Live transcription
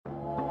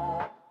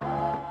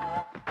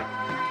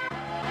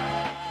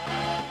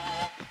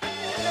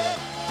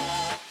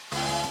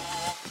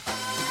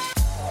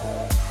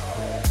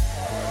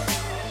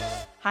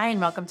Hi, and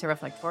welcome to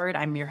Reflect Forward.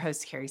 I'm your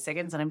host, Carrie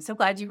Siggins, and I'm so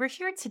glad you were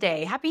here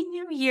today. Happy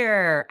New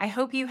Year. I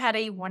hope you had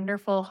a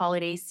wonderful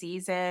holiday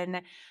season.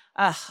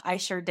 I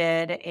sure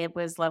did. It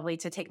was lovely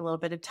to take a little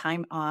bit of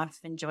time off,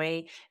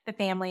 enjoy the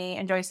family,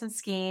 enjoy some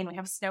skiing. We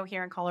have snow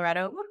here in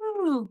Colorado.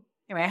 Woohoo!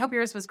 Anyway, I hope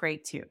yours was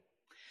great too.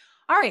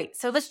 All right,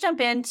 so let's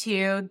jump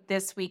into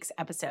this week's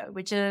episode,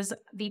 which is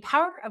the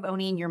power of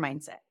owning your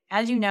mindset.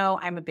 As you know,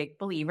 I'm a big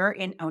believer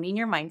in owning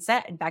your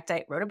mindset. In fact,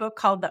 I wrote a book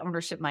called The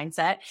Ownership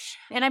Mindset,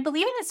 and I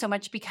believe in it so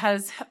much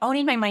because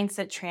owning my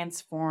mindset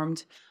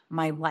transformed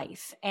my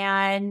life,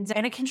 and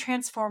it can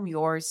transform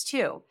yours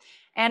too.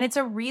 And it's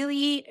a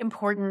really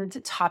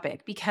important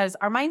topic because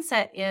our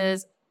mindset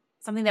is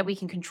something that we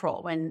can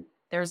control when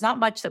there's not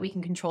much that we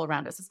can control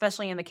around us,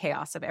 especially in the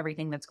chaos of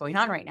everything that's going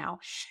on right now.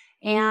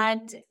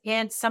 And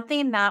it's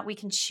something that we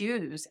can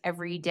choose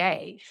every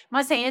day. I'm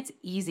not saying it's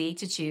easy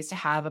to choose to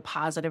have a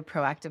positive,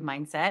 proactive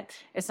mindset.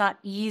 It's not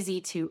easy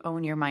to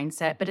own your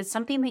mindset, but it's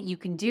something that you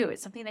can do.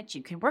 It's something that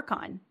you can work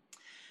on.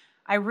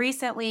 I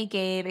recently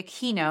gave a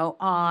keynote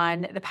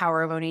on the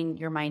power of owning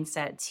your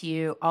mindset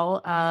to all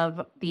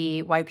of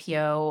the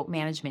YPO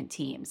management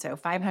team. So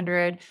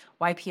 500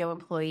 YPO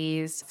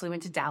employees flew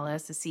into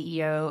Dallas. The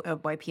CEO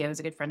of YPO is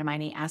a good friend of mine.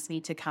 He asked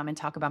me to come and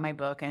talk about my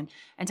book and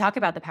talk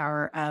about the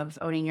power of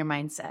owning your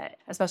mindset,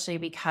 especially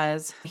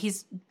because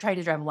he's tried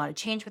to drive a lot of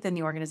change within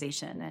the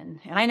organization. And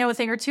I know a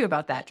thing or two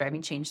about that,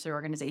 driving change through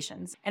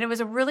organizations. And it was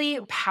a really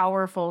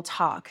powerful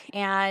talk.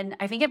 And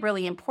I think a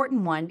really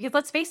important one, because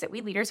let's face it,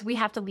 we leaders, we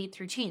have to lead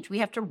through change. We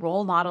have to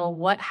role model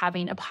what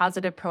having a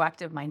positive,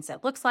 proactive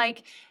mindset looks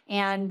like.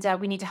 And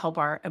we need to help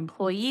our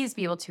employees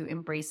be able to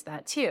embrace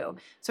that too.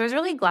 So I was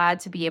really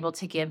glad to be able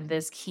to give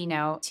this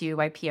keynote to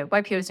YPO.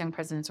 YPO is Young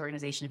Presidents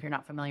Organization, if you're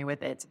not familiar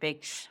with it. It's a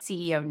big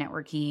CEO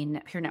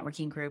networking, peer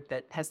networking group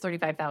that has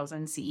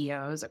 35,000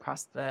 CEOs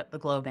across the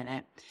globe in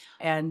it.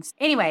 And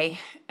anyway,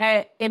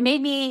 it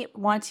made me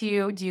want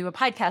to do a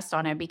podcast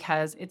on it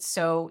because it's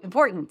so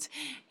important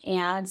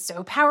and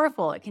so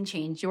powerful. It can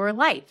change your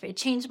life. It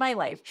changed my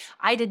life.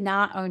 I did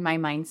not own my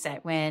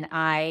mindset when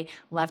I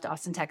left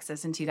Austin,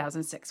 Texas in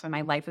 2006, when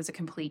my life was a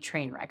complete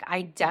train wreck.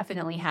 I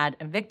definitely had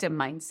a victim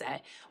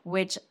mindset,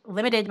 which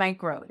limited my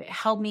growth. It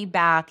held me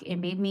back. It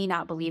made me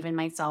not believe in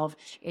myself.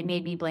 It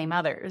made me blame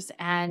others.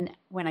 And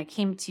when I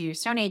came to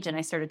Stone Age and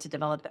I started to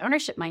develop the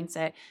ownership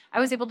mindset, I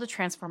was able to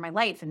transform my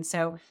life. And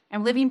so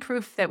I'm living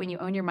proof that when you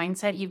own your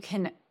mindset, you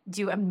can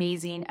do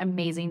amazing,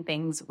 amazing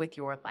things with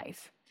your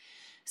life.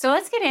 So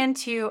let's get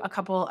into a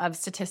couple of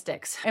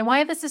statistics and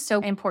why this is so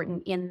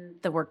important in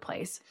the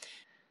workplace.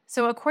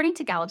 So according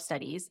to Gallup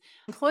studies,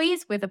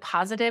 employees with a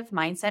positive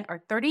mindset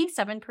are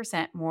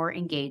 37% more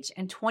engaged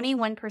and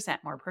 21%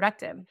 more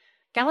productive.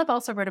 Gallup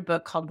also wrote a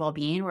book called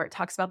Well-Being, where it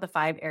talks about the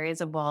 5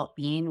 areas of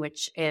well-being,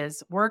 which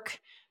is work,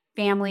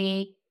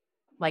 family,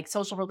 like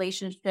social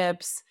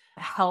relationships,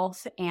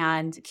 health,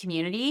 and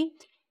community.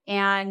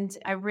 And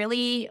I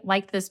really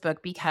like this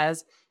book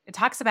because it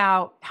talks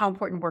about how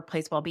important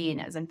workplace well-being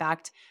is. In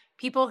fact,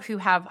 people who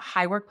have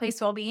high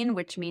workplace well-being,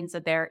 which means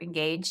that they're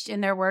engaged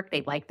in their work,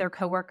 they like their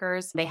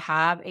coworkers, they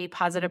have a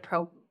positive,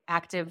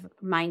 proactive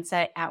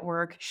mindset at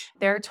work,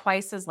 they're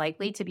twice as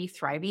likely to be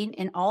thriving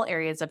in all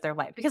areas of their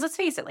life. Because let's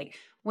face it, like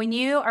when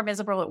you are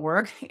miserable at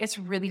work, it's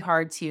really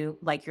hard to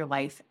like your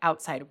life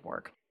outside of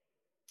work.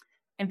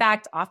 In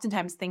fact,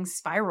 oftentimes things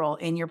spiral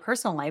in your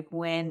personal life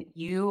when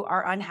you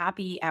are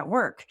unhappy at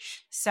work.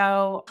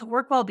 So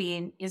work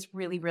well-being is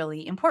really,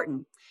 really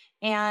important.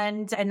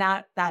 And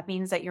that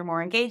means that you're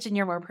more engaged and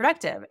you're more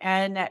productive.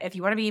 And if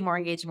you want to be more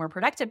engaged and more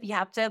productive, you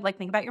have to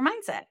think about your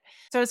mindset.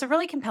 So it's a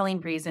really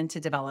compelling reason to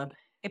develop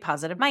a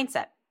positive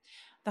mindset.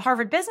 The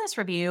Harvard Business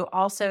Review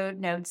also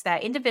notes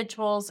that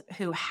individuals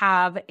who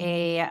have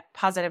a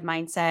positive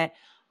mindset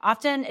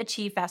often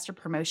achieve faster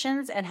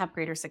promotions and have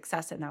greater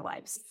success in their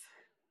lives.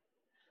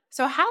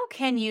 So how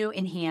can you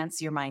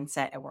enhance your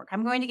mindset at work?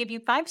 I'm going to give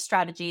you 5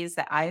 strategies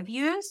that I've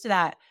used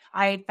that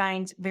I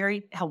find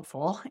very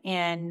helpful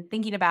in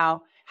thinking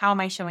about how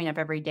am I showing up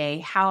every day?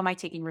 How am I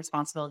taking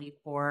responsibility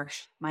for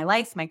my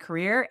life, my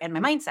career, and my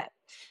mindset?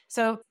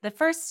 So the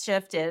first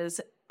shift is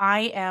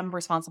I am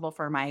responsible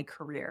for my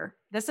career.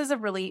 This is a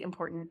really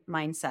important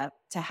mindset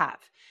to have.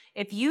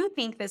 If you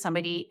think that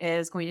somebody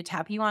is going to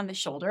tap you on the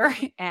shoulder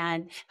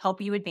and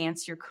help you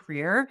advance your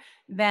career,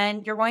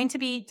 then you're going to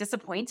be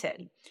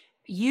disappointed.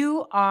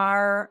 You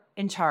are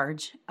in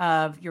charge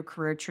of your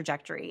career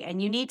trajectory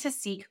and you need to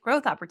seek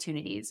growth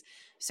opportunities.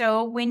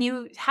 So when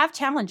you have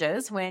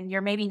challenges, when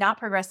you're maybe not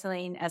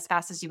progressing as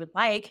fast as you would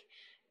like,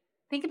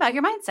 think about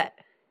your mindset.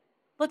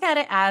 Look at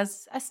it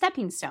as a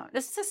stepping stone.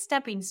 This is a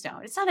stepping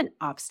stone. It's not an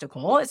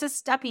obstacle. It's a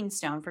stepping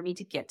stone for me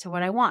to get to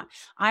what I want.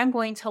 I'm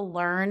going to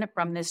learn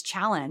from this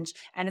challenge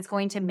and it's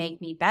going to make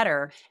me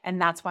better.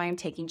 And that's why I'm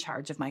taking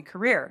charge of my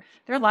career.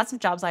 There are lots of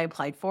jobs I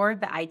applied for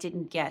that I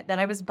didn't get, that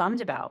I was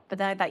bummed about. But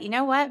then I thought, you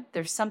know what?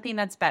 There's something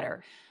that's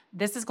better.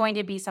 This is going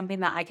to be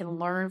something that I can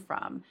learn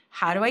from.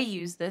 How do I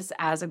use this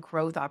as a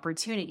growth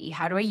opportunity?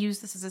 How do I use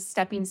this as a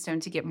stepping stone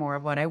to get more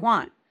of what I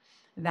want?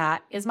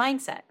 That is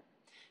mindset.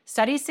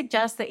 Studies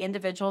suggest that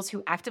individuals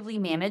who actively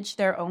manage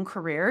their own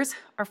careers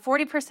are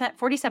 40%,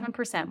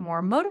 47%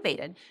 more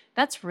motivated.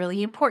 That's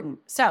really important.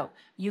 So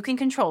you can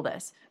control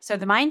this. So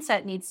the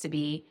mindset needs to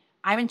be,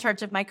 I'm in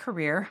charge of my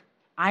career.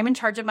 I'm in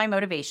charge of my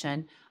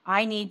motivation.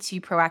 I need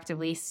to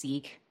proactively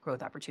seek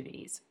growth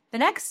opportunities. The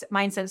next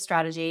mindset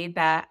strategy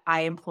that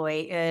I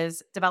employ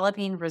is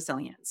developing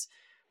resilience.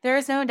 There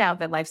is no doubt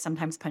that life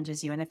sometimes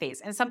punches you in the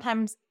face. And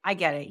sometimes I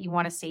get it. You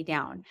want to stay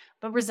down.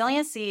 But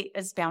resiliency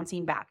is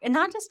bouncing back. And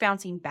not just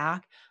bouncing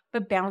back,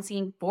 but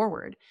bouncing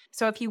forward.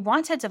 So if you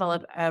want to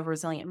develop a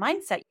resilient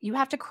mindset, you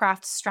have to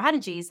craft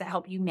strategies that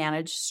help you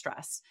manage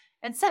stress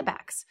and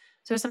setbacks.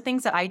 So some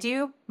things that I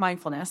do,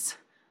 mindfulness.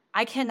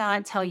 I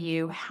cannot tell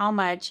you how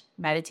much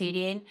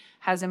meditating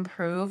has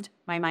improved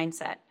my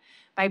mindset.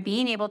 By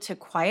being able to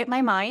quiet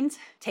my mind,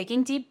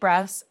 taking deep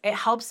breaths, it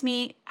helps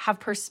me have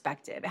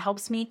perspective. It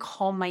helps me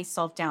calm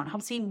myself down,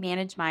 helps me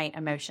manage my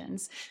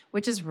emotions,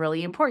 which is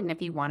really important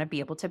if you want to be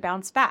able to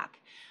bounce back.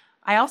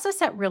 I also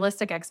set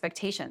realistic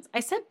expectations.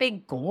 I set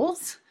big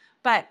goals,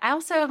 but I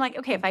also am like,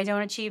 okay, if I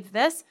don't achieve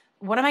this,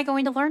 what am I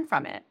going to learn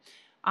from it?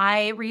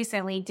 I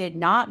recently did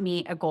not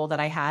meet a goal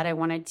that I had. I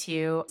wanted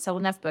to sell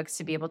enough books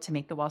to be able to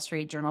make the Wall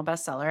Street Journal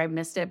bestseller. I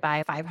missed it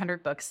by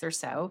 500 books or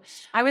so.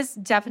 I was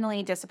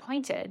definitely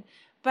disappointed,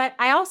 but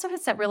I also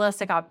had set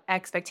realistic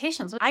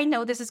expectations. I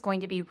know this is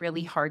going to be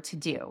really hard to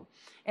do.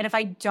 And if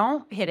I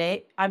don't hit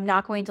it, I'm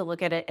not going to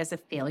look at it as a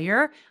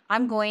failure.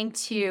 I'm going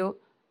to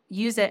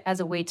use it as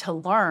a way to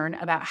learn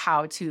about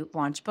how to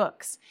launch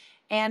books.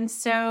 And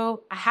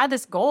so I had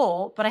this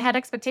goal, but I had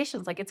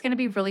expectations like it's going to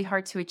be really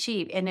hard to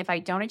achieve. And if I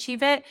don't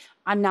achieve it,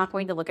 I'm not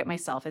going to look at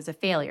myself as a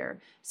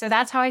failure. So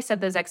that's how I set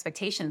those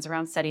expectations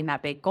around setting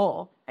that big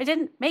goal. I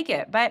didn't make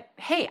it, but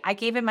hey, I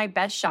gave it my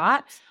best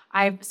shot.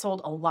 I've sold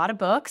a lot of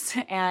books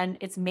and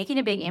it's making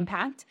a big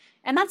impact.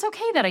 And that's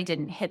okay that I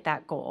didn't hit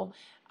that goal.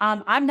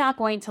 I'm not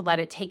going to let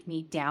it take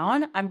me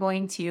down. I'm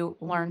going to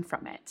learn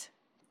from it.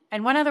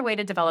 And one other way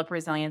to develop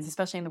resilience,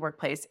 especially in the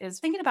workplace, is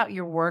thinking about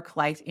your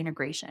work-life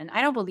integration.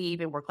 I don't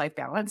believe in work-life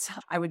balance.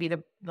 I would be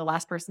the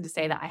last person to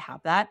say that I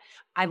have that.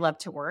 I love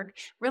to work.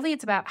 Really,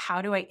 it's about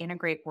how do I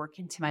integrate work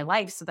into my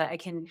life so that I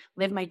can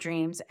live my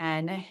dreams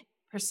and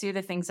pursue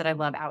the things that I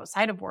love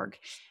outside of work.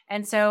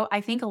 And so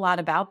I think a lot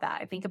about that.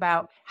 I think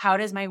about how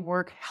does my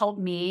work help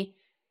me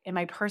in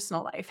my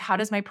personal life? How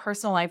does my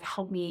personal life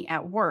help me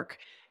at work?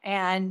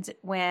 And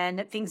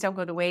when things don't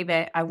go the way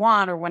that I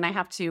want, or when I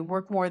have to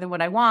work more than what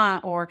I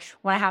want, or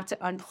when I have to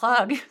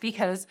unplug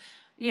because,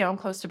 I'm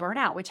close to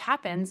burnout, which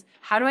happens,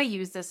 how do I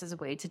use this as a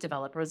way to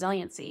develop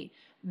resiliency?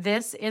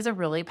 This is a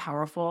really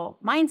powerful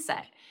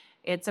mindset.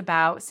 It's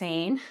about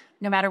saying,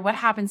 no matter what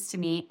happens to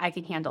me, I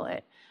can handle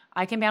it.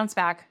 I can bounce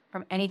back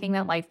from anything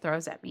that life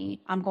throws at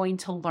me. I'm going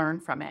to learn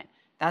from it.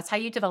 That's how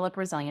you develop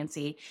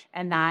resiliency.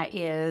 And that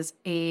is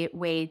a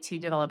way to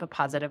develop a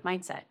positive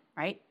mindset,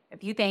 right?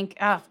 If you think,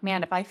 oh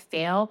man, if I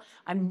fail,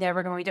 I'm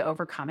never going to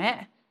overcome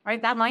it,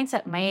 right? That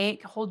mindset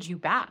may hold you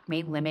back,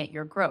 may limit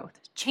your growth.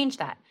 Change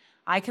that.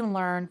 I can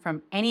learn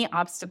from any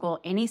obstacle,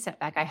 any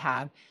setback I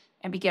have,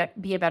 and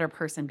be a better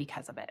person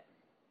because of it.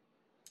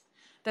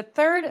 The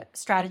third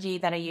strategy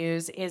that I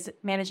use is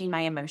managing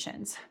my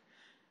emotions.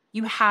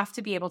 You have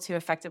to be able to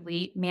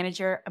effectively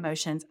manage your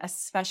emotions,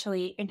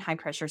 especially in high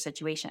pressure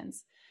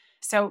situations.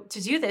 So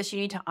to do this, you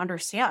need to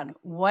understand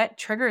what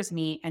triggers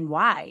me and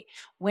why.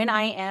 When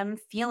I am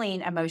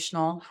feeling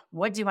emotional,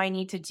 what do I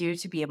need to do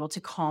to be able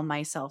to calm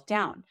myself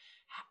down?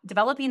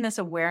 Developing this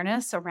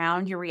awareness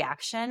around your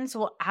reactions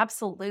will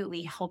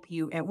absolutely help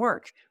you at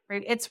work,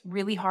 right? It's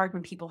really hard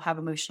when people have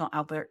emotional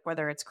outbursts,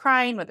 whether it's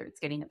crying, whether it's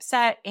getting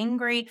upset,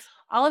 angry,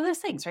 all of those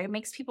things, right? It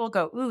makes people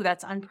go, ooh,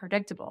 that's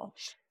unpredictable.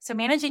 So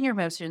managing your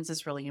emotions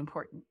is really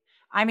important.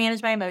 I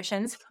manage my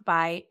emotions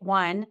by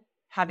one,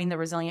 having the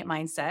resilient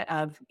mindset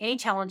of any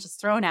challenge that's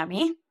thrown at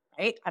me,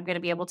 right? I'm going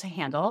to be able to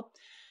handle.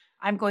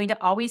 I'm going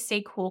to always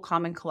stay cool,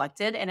 calm, and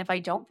collected. And if I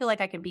don't feel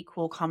like I can be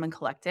cool, calm, and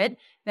collected,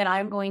 then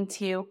I'm going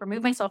to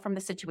remove myself from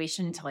the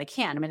situation until I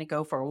can. I'm going to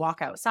go for a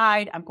walk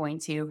outside. I'm going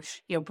to,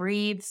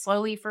 breathe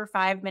slowly for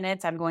 5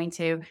 minutes. I'm going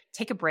to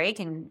take a break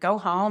and go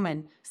home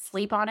and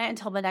sleep on it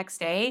until the next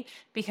day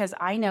because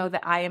I know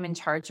that I am in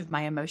charge of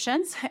my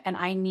emotions and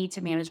I need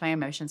to manage my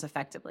emotions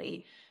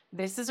effectively.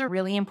 This is a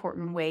really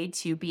important way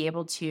to be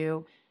able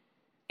to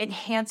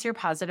enhance your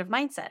positive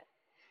mindset.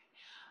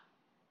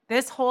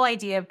 This whole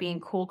idea of being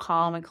cool,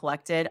 calm, and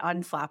collected,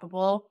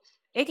 unflappable,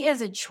 it is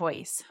a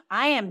choice.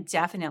 I am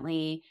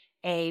definitely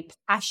a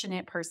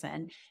passionate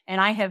person,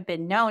 and I have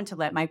been known to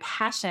let my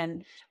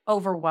passion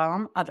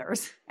overwhelm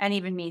others and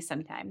even me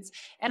sometimes.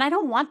 And I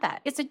don't want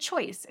that. It's a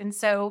choice. And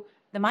so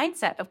the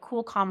mindset of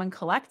cool, calm, and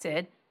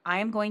collected, I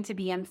am going to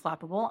be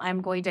unflappable.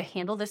 I'm going to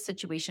handle this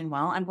situation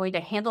well. I'm going to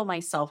handle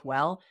myself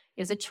well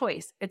is a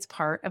choice. It's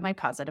part of my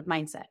positive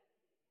mindset.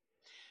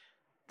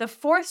 The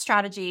fourth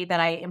strategy that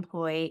I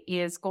employ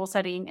is goal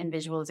setting and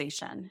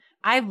visualization.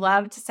 I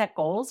love to set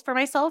goals for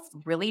myself,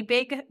 really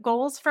big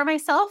goals for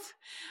myself.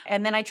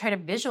 And then I try to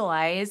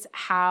visualize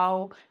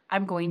how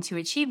I'm going to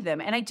achieve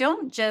them. And I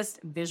don't just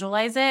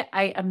visualize it,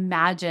 I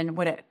imagine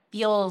what it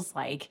feels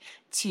like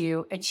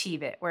to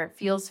achieve it, where it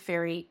feels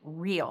very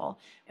real.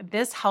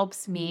 This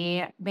helps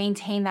me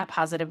maintain that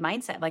positive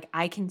mindset. Like,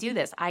 I can do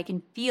this. I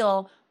can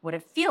feel what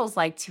it feels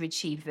like to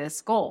achieve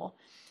this goal.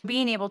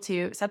 Being able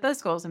to set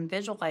those goals and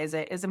visualize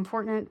it is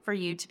important for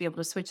you to be able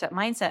to switch that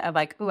mindset of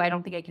like, oh, I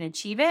don't think I can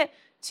achieve it,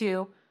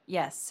 to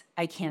yes,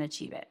 I can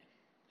achieve it.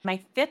 My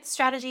fifth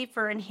strategy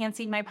for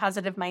enhancing my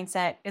positive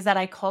mindset is that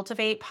I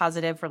cultivate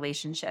positive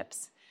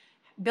relationships.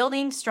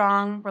 Building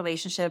strong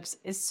relationships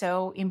is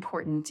so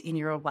important in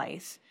your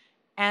life,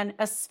 and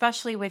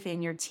especially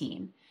within your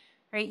team,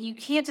 right? You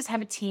can't just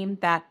have a team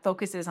that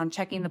focuses on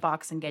checking the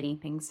box and getting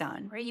things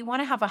done, right? You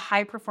want to have a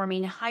high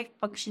performing, high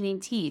functioning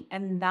team,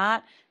 and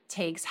that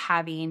takes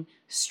having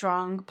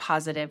strong,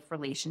 positive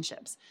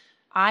relationships.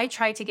 I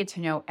try to get to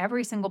know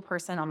every single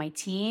person on my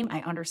team. I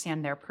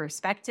understand their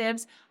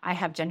perspectives. I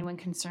have genuine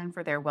concern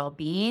for their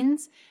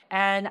well-beings.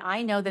 And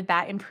I know that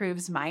that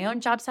improves my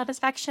own job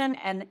satisfaction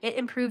and it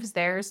improves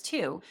theirs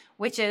too,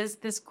 which is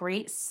this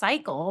great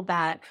cycle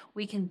that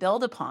we can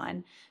build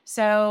upon.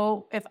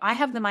 So if I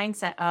have the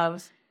mindset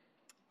of,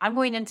 I'm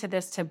going into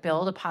this to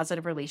build a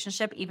positive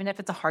relationship, even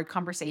if it's a hard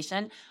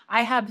conversation,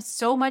 I have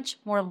so much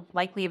more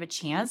likely of a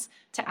chance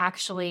to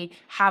actually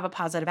have a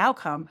positive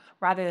outcome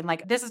rather than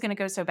like, this is going to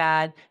go so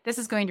bad, this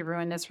is going to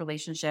ruin this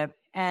relationship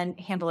and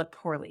handle it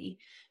poorly.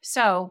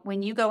 So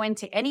when you go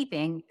into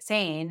anything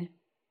saying,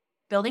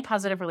 building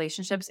positive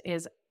relationships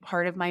is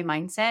part of my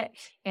mindset,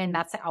 and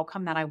that's the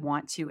outcome that I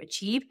want to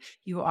achieve,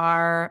 you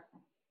are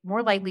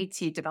more likely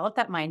to develop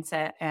that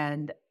mindset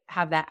and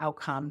have that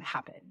outcome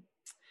happen.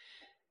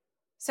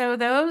 So,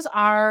 those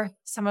are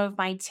some of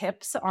my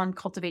tips on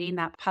cultivating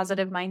that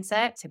positive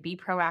mindset to be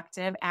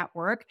proactive at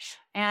work.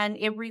 And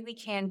it really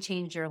can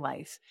change your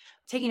life.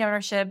 Taking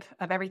ownership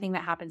of everything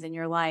that happens in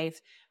your life,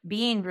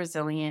 being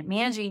resilient,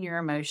 managing your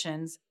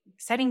emotions,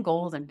 setting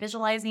goals and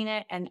visualizing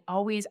it, and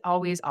always,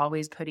 always,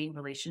 always putting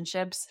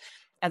relationships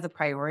as a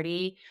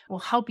priority will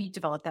help you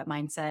develop that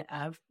mindset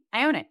of,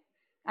 I own it.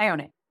 I own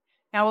it.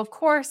 Now, of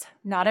course,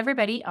 not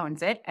everybody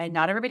owns it and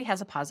not everybody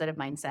has a positive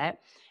mindset.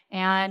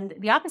 And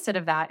the opposite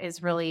of that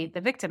is really the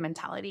victim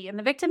mentality. And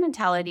the victim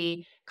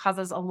mentality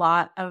causes a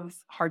lot of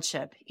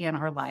hardship in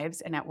our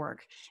lives and at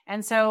work.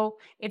 And so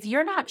if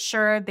you're not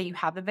sure that you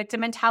have the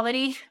victim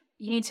mentality,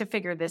 you need to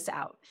figure this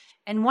out.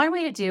 And one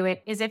way to do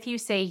it is if you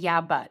say,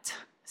 yeah, but.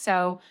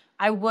 So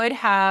I would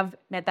have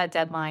met that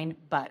deadline,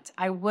 but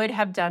I would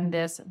have done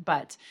this,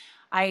 but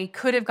I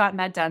could have gotten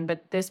that done,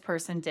 but this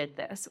person did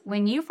this.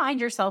 When you find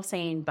yourself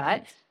saying,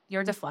 but,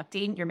 you're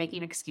deflecting, you're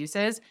making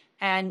excuses,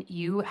 and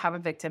you have a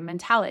victim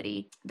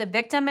mentality. The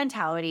victim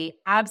mentality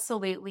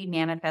absolutely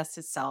manifests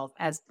itself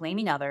as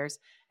blaming others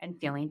and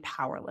feeling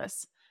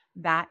powerless.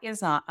 That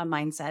is not a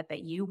mindset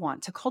that you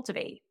want to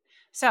cultivate.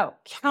 So,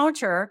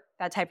 counter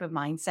that type of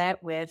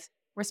mindset with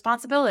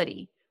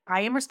responsibility.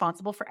 I am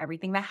responsible for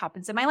everything that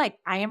happens in my life.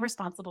 I am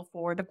responsible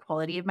for the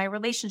quality of my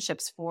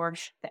relationships, for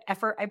the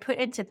effort I put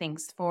into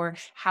things, for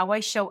how I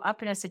show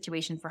up in a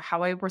situation, for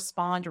how I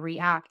respond or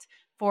react,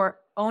 for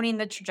owning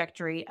the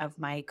trajectory of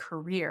my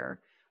career.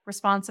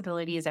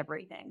 Responsibility is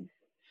everything.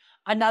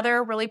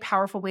 Another really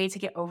powerful way to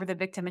get over the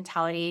victim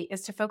mentality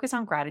is to focus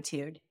on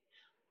gratitude.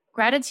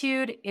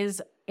 Gratitude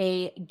is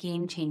a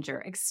game changer.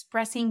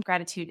 Expressing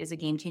gratitude is a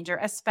game changer,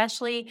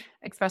 especially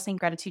expressing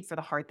gratitude for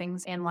the hard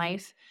things in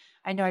life.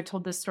 I know I've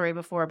told this story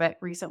before, but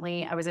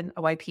recently I was in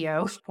a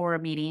YPO for a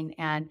meeting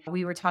and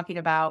we were talking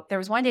about there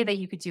was one day that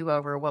you could do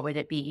over, what would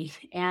it be?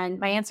 And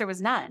my answer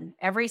was none.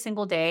 Every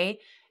single day,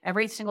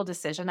 every single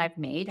decision I've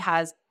made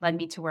has led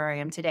me to where I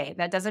am today.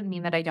 That doesn't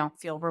mean that I don't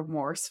feel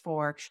remorse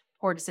for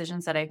poor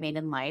decisions that I've made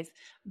in life,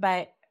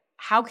 but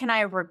how can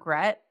I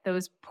regret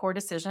those poor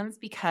decisions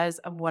because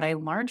of what I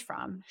learned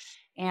from?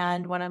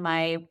 And one of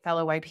my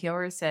fellow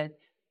YPOers said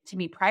to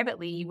me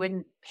privately, you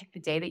wouldn't pick the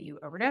day that you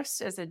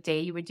overdosed as a day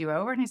you would do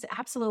over. And I said,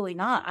 absolutely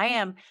not. I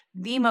am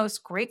the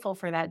most grateful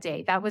for that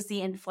day. That was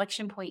the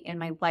inflection point in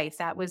my life.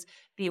 That was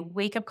the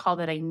wake up call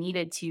that I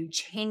needed to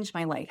change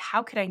my life.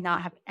 How could I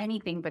not have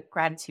anything but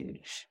gratitude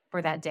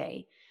for that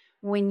day?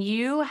 When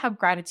you have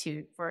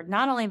gratitude for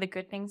not only the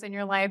good things in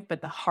your life,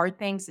 but the hard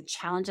things, the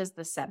challenges,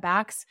 the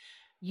setbacks,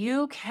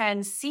 you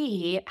can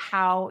see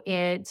how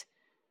it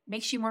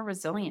makes you more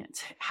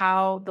resilient,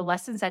 how the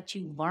lessons that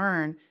you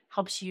learn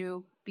helps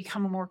you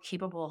become a more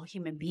capable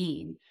human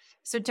being.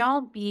 So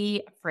don't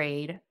be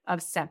afraid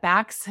of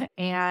setbacks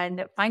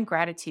and find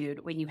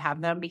gratitude when you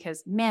have them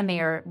because, man,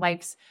 they are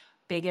life's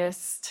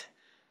biggest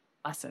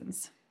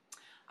lessons.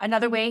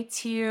 Another way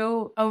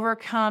to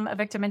overcome a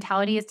victim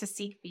mentality is to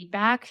seek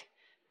feedback.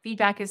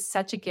 Feedback is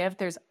such a gift.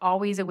 There's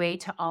always a way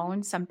to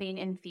own something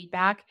in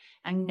feedback.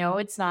 I know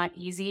it's not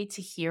easy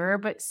to hear,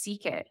 but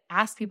seek it.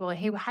 Ask people,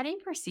 hey, how do you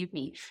perceive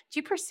me? Do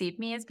you perceive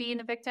me as being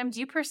a victim?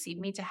 Do you perceive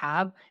me to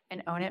have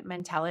an own it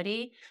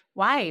mentality?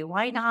 Why?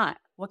 Why not?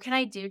 What can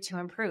I do to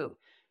improve?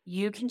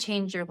 You can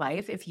change your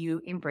life if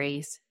you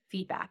embrace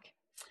feedback.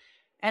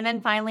 And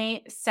then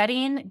finally,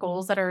 setting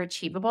goals that are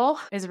achievable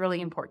is really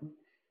important.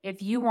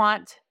 If you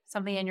want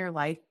something in your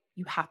life,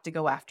 you have to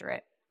go after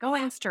it. Go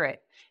after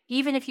it.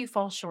 Even if you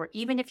fall short,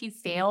 even if you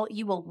fail,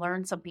 you will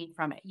learn something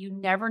from it. You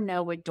never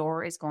know what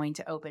door is going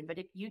to open. But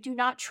if you do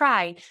not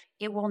try,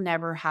 it will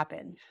never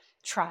happen.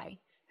 Try,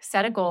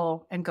 set a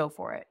goal, and go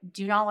for it.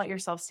 Do not let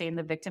yourself stay in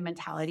the victim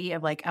mentality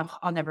of like, oh,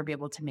 I'll never be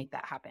able to make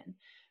that happen.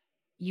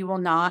 You will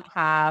not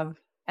have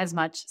as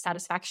much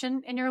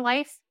satisfaction in your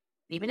life,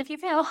 even if you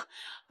fail.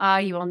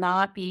 You will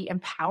not be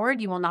empowered.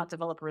 You will not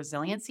develop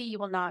resiliency. You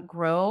will not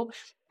grow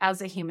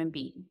as a human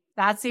being.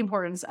 That's the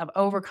importance of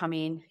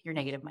overcoming your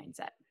negative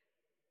mindset.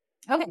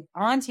 Okay,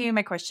 on to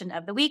my question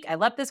of the week. I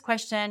love this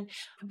question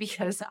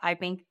because I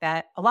think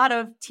that a lot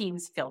of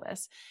teams feel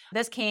this.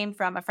 This came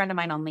from a friend of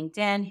mine on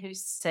LinkedIn who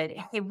said,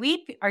 hey,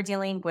 we are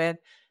dealing with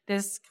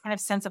this kind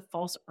of sense of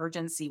false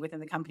urgency within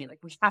the company.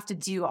 Like we have to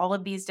do all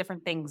of these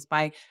different things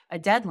by a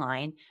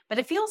deadline, but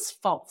it feels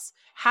false.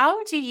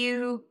 How do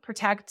you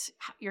protect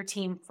your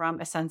team from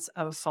a sense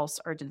of false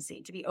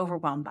urgency, to be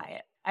overwhelmed by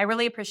it? I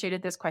really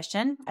appreciated this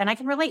question, and I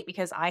can relate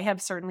because I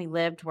have certainly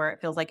lived where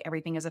it feels like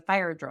everything is a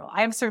fire drill.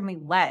 I have certainly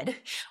led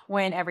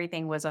when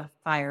everything was a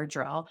fire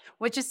drill,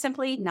 which is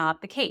simply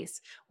not the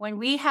case. When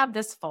we have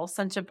this false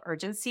sense of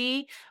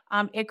urgency,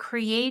 it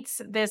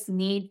creates this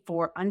need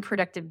for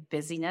unproductive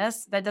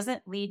busyness that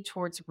doesn't lead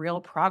towards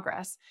real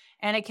progress.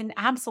 And it can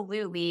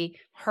absolutely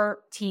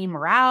hurt team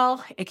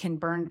morale. It can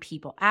burn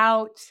people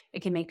out.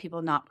 It can make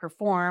people not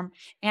perform.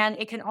 And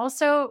it can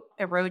also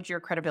erode your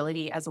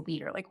credibility as a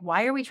leader. Like,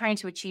 why are we trying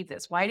to achieve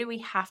this? Why do we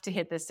have to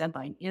hit this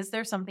deadline? Is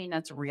there something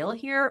that's real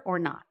here or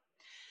not?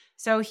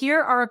 So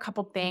here are a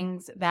couple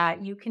things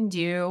that you can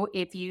do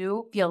if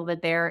you feel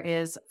that there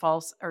is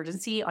false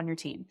urgency on your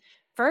team.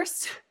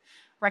 First,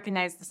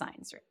 recognize the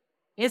signs.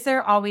 Is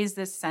there always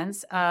this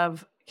sense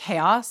of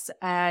chaos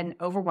and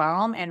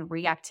overwhelm and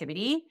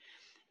reactivity?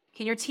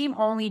 Can your team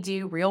only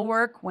do real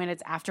work when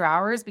it's after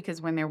hours?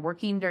 Because when they're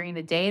working during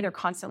the day, they're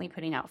constantly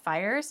putting out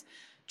fires.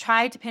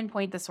 Try to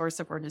pinpoint the source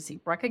of urgency,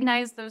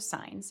 recognize those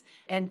signs,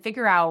 and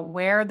figure out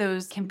where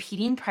those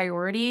competing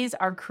priorities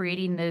are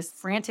creating this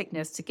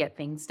franticness to get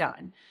things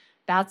done.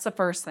 That's the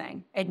first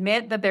thing.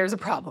 Admit that there's a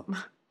problem.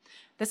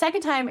 The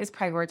second time is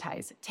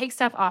prioritize. Take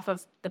stuff off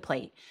of the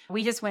plate.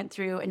 We just went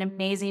through an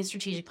amazing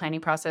strategic planning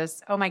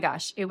process. Oh my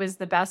gosh, it was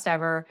the best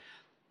ever.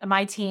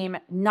 My team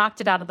knocked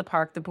it out of the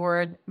park.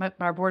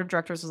 Our board of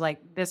directors was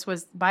like, this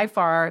was by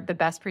far the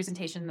best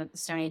presentation that the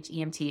StoneAge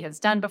EMT has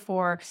done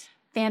before.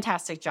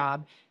 Fantastic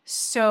job.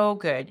 So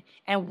good.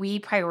 And we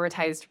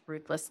prioritized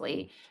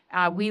ruthlessly.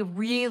 We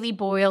really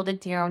boiled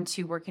it down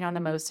to working on the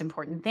most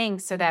important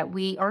things so that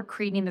we aren't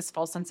creating this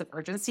false sense of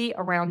urgency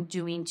around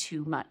doing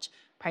too much.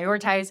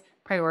 Prioritize,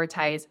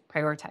 prioritize,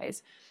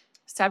 prioritize.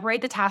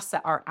 Separate the tasks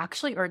that are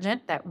actually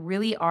urgent, that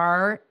really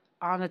are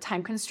on a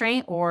time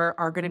constraint or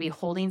are going to be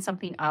holding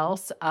something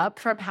else up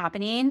from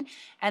happening,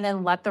 and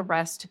then let the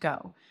rest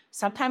go.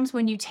 Sometimes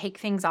when you take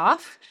things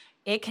off,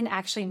 it can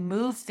actually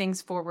move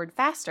things forward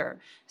faster.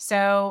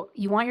 So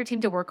you want your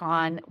team to work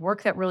on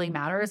work that really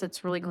matters.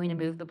 It's really going to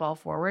move the ball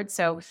forward.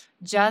 So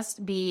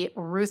just be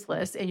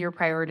ruthless in your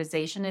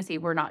prioritization and say,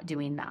 we're not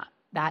doing that.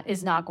 That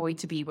is not going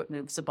to be what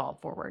moves the ball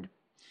forward.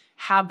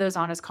 Have those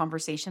honest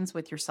conversations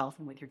with yourself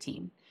and with your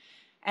team.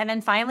 And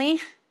then finally,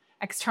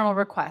 external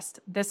request.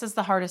 This is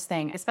the hardest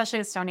thing, especially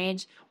at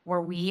StoneAge,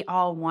 where we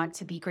all want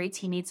to be great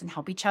teammates and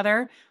help each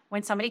other.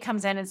 When somebody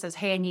comes in and says,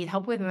 hey, I need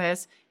help with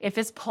this, if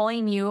it's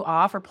pulling you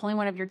off or pulling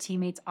one of your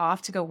teammates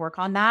off to go work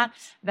on that,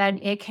 then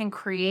it can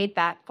create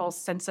that false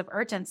sense of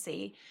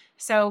urgency.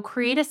 So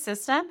create a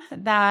system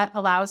that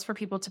allows for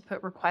people to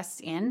put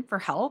requests in for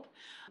help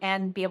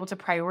and be able to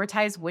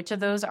prioritize which of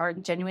those are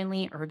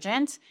genuinely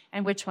urgent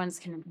and which ones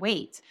can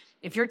wait.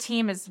 If your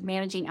team is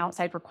managing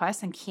outside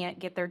requests and can't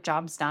get their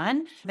jobs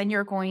done, then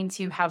you're going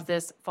to have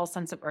this false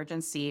sense of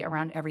urgency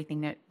around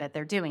everything that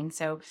they're doing.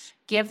 So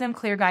give them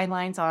clear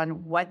guidelines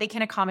on what they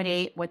can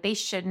accommodate, what they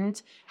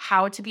shouldn't,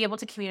 how to be able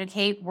to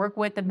communicate, work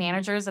with the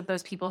managers of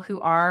those people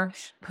who are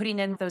putting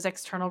in those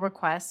external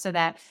requests so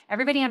that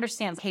everybody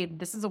understands, hey,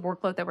 this is a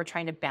workload that we're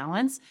trying to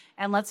balance,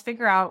 and let's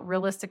figure out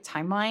realistic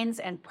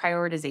timelines and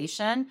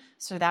prioritization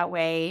so that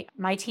way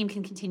my team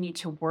can continue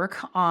to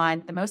work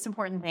on the most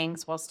important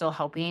things while still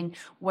helping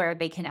where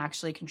they can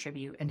actually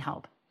contribute and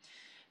help.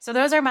 So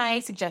those are my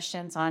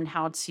suggestions on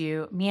how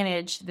to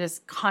manage this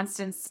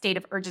constant state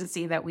of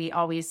urgency that we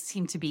always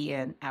seem to be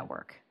in at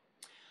work.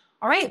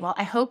 All right. Well,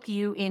 I hope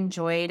you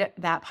enjoyed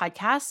that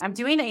podcast. I'm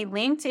doing a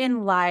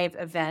LinkedIn Live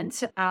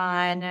event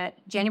on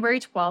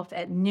January 12th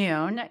at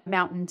noon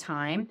Mountain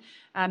Time.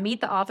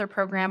 Meet the Author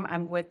program.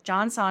 I'm with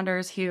John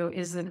Saunders, who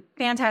is a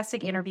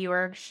fantastic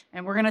interviewer,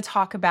 and we're going to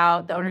talk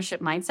about the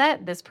ownership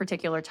mindset, this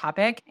particular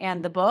topic,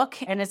 and the book,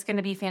 and it's going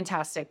to be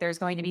fantastic. There's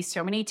going to be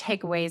so many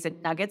takeaways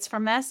and nuggets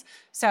from this.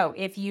 So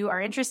if you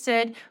are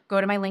interested, go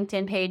to my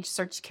LinkedIn page,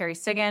 search Carrie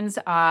Siggins,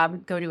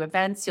 go to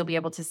events, you'll be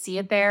able to see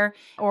it there,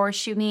 or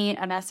shoot me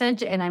a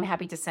message, and I'm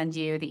happy to send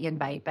you the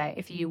invite. But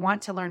if you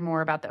want to learn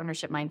more about the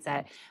ownership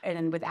mindset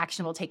and with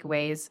actionable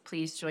takeaways,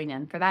 please join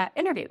in for that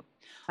interview.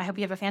 I hope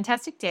you have a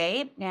fantastic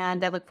day,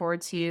 and I look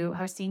forward to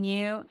hosting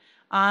you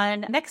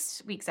on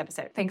next week's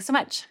episode. Thanks so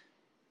much.